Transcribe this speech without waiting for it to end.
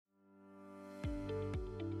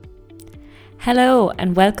Hello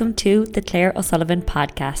and welcome to the Claire O'Sullivan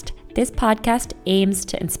podcast. This podcast aims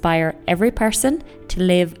to inspire every person to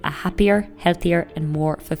live a happier, healthier and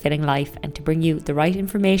more fulfilling life and to bring you the right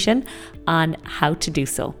information on how to do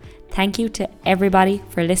so. Thank you to everybody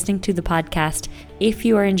for listening to the podcast. If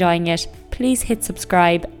you are enjoying it, please hit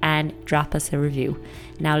subscribe and drop us a review.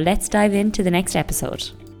 Now let's dive into the next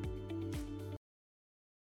episode.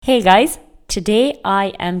 Hey guys, today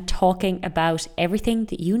I am talking about everything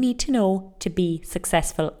that you need to know to be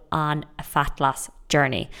successful on a fat loss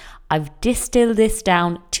journey. I've distilled this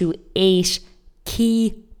down to 8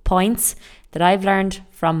 key points that I've learned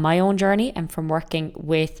from my own journey and from working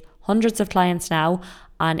with hundreds of clients now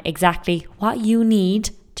on exactly what you need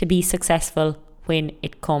to be successful when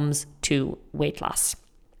it comes to weight loss.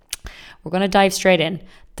 We're going to dive straight in.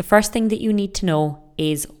 The first thing that you need to know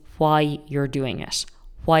is why you're doing it.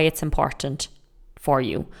 Why it's important for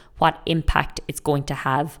you, what impact it's going to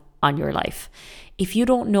have on your life. If you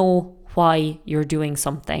don't know why you're doing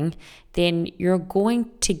something, then you're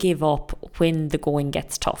going to give up when the going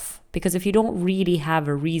gets tough. Because if you don't really have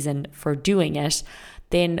a reason for doing it,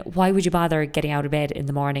 then why would you bother getting out of bed in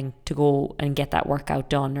the morning to go and get that workout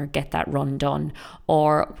done or get that run done?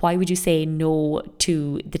 Or why would you say no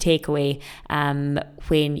to the takeaway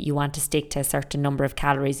when you want to stick to a certain number of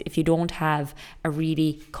calories if you don't have a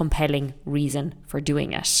really compelling reason for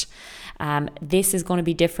doing it? This is going to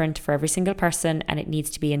be different for every single person and it needs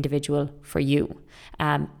to be individual for you.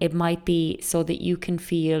 It might be so that you can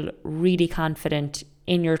feel really confident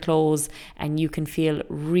in your clothes and you can feel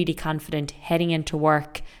really confident heading into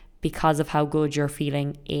work because of how good you're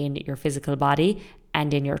feeling in your physical body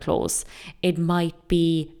and in your clothes. It might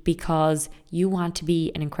be because you want to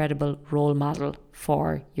be an incredible role model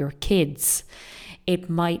for your kids. It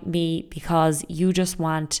might be because you just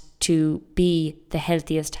want to be the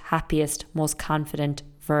healthiest, happiest, most confident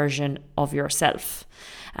version of yourself.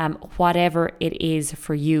 Whatever it is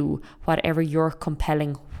for you, whatever your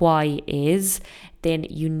compelling why is, then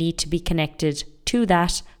you need to be connected to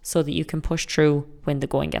that so that you can push through when the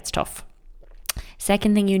going gets tough.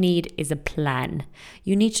 Second thing you need is a plan.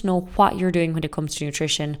 You need to know what you're doing when it comes to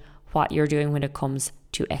nutrition, what you're doing when it comes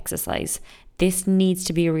to exercise. This needs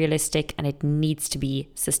to be realistic and it needs to be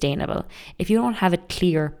sustainable. If you don't have a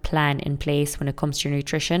clear plan in place when it comes to your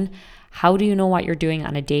nutrition, how do you know what you're doing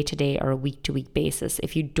on a day-to-day or a week-to-week basis?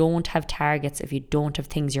 If you don't have targets, if you don't have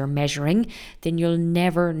things you're measuring, then you'll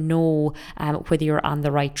never know whether you're on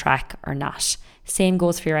the right track or not. Same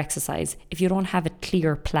goes for your exercise. If you don't have a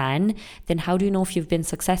clear plan, then how do you know if you've been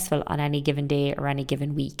successful on any given day or any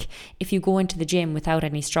given week? If you go into the gym without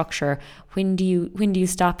any structure, when do you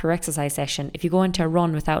stop your exercise session? If you go into a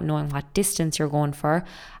run without knowing what distance you're going for,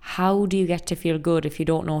 how do you get to feel good if you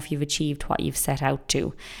don't know if you've achieved what you've set out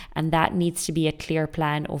to? And that needs to be a clear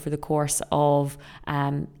plan over the course of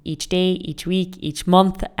each day, each week, each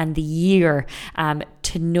month and the year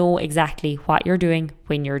to know exactly what you're doing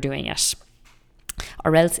when you're doing it.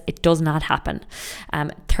 Or else it does not happen.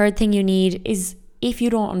 Third thing you need is, if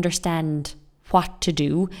you don't understand what to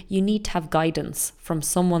do, you need to have guidance from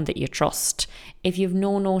someone that you trust. If you've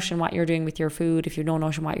no notion what you're doing with your food, if you've no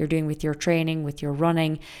notion what you're doing with your training, with your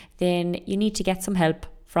running, then you need to get some help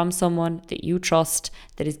from someone that you trust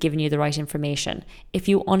that is giving you the right information. If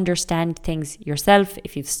you understand things yourself,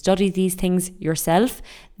 if you've studied these things yourself,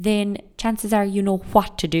 then chances are you know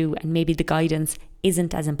what to do and maybe the guidance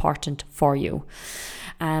isn't as important for you.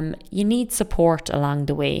 You need support along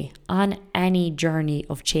the way on any journey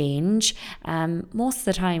of change. Most of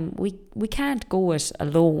the time we can't go it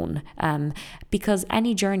alone because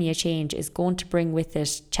any journey of change is going to bring with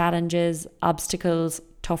it challenges, obstacles,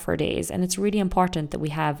 tougher days, and it's really important that we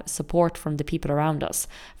have support from the people around us,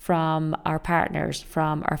 from our partners,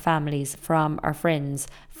 from our families, from our friends,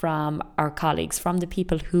 from our colleagues, from the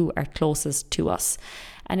people who are closest to us.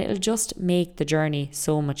 And it'll just make the journey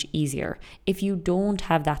so much easier. If you don't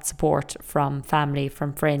have that support from family,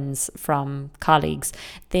 from friends, from colleagues,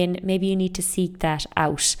 then maybe you need to seek that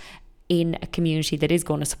out in a community that is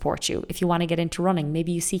going to support you. If you want to get into running,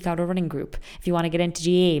 maybe you seek out a running group. If you want to get into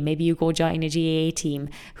GAA, maybe you go join a GAA team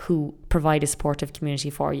who provide a supportive community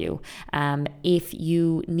for you. If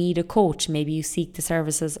you need a coach, maybe you seek the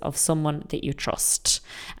services of someone that you trust.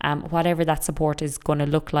 Whatever that support is going to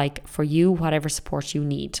look like for you, whatever support you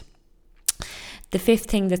need. The fifth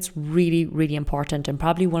thing that's really, really important, and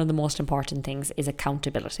probably one of the most important things, is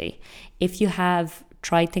accountability. If you have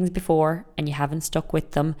tried things before and you haven't stuck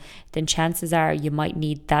with them, then chances are you might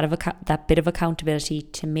need that bit of accountability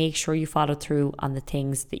to make sure you follow through on the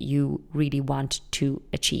things that you really want to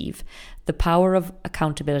achieve. The power of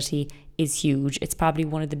accountability is huge. It's probably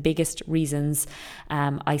one of the biggest reasons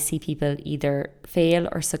I see people either fail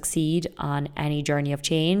or succeed on any journey of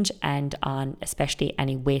change, and on especially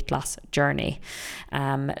any weight loss journey.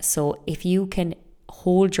 So if you can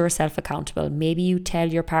hold yourself accountable, maybe you tell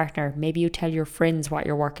your partner, maybe you tell your friends what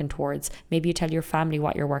you're working towards, maybe you tell your family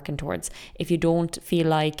what you're working towards. If you don't feel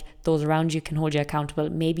like those around you can hold you accountable,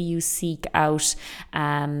 maybe you seek out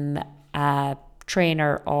a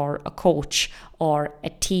trainer or a coach or a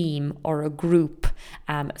team or a group,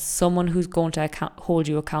 someone who's going to hold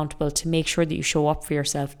you accountable, to make sure that you show up for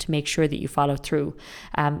yourself, to make sure that you follow through.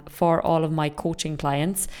 For all of my coaching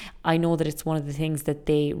clients, I know that it's one of the things that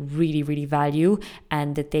they really, really value,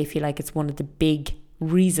 and that they feel like it's one of the big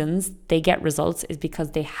reasons they get results is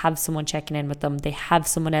because they have someone checking in with them. They have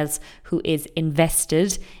someone else who is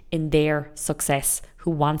invested in their success, who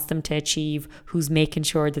wants them to achieve, who's making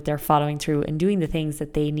sure that they're following through and doing the things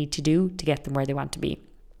that they need to do to get them where they want to be.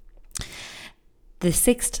 The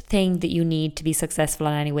sixth thing that you need to be successful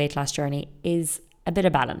on any weight loss journey is a bit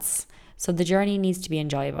of balance. So the journey needs to be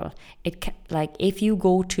enjoyable. If you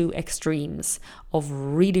go to extremes of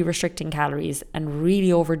really restricting calories and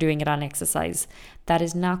really overdoing it on exercise, that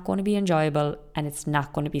is not going to be enjoyable, and it's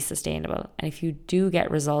not going to be sustainable. And if you do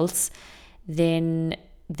get results, then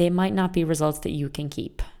they might not be results that you can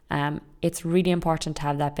keep. It's really important to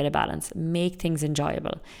have that bit of balance. Make things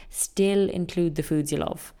enjoyable. Still include the foods you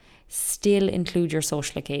love. Still include your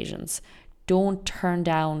social occasions. Don't turn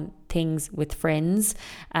down things with friends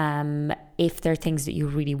if they're things that you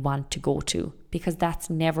really want to go to, because that's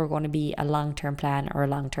never going to be a long-term plan or a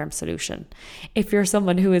long-term solution. If you're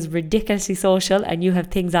someone who is ridiculously social and you have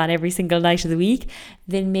things on every single night of the week,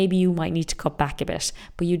 then maybe you might need to cut back a bit.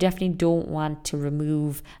 But you definitely don't want to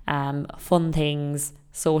remove fun things,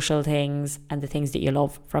 social things, and the things that you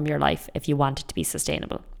love from your life if you want it to be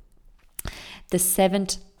sustainable. The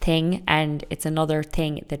seventh thing, and it's another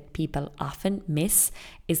thing that people often miss,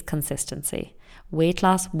 is consistency. Weight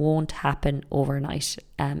loss won't happen overnight.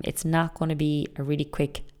 It's not going to be a really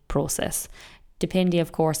quick process, depending,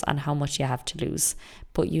 of course, on how much you have to lose.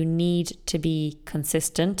 But you need to be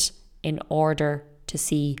consistent in order to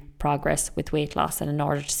see progress with weight loss and in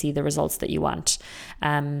order to see the results that you want.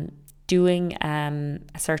 Doing a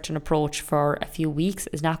certain approach for a few weeks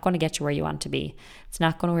is not going to get you where you want to be. It's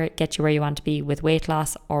not going to get you where you want to be with weight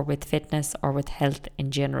loss or with fitness or with health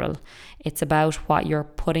in general. It's about what you're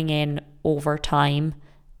putting in over time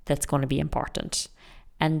that's going to be important.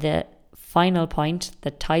 And the final point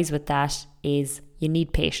that ties with that is you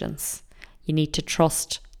need patience. You need to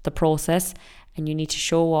trust the process, and you need to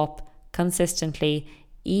show up consistently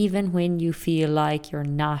even when you feel like you're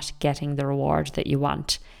not getting the reward that you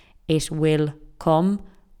want. It will come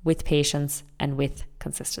with patience and with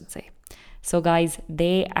consistency. So guys,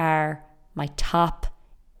 they are my top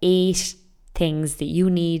 8 things that you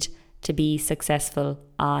need to be successful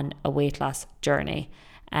on a weight loss journey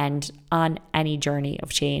and on any journey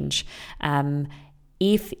of change.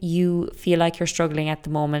 If you feel like you're struggling at the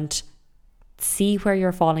moment, see where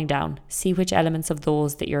you're falling down, see which elements of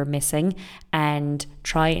those that you're missing, and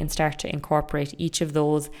try and start to incorporate each of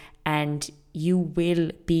those, and you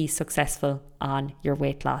will be successful on your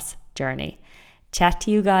weight loss journey. Chat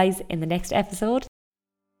to you guys in the next episode.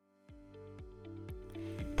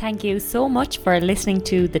 Thank you so much for listening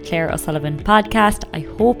to the Claire O'Sullivan podcast. I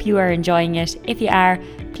hope you are enjoying it. If you are,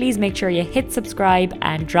 please make sure you hit subscribe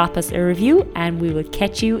and drop us a review, and we will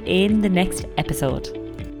catch you in the next episode.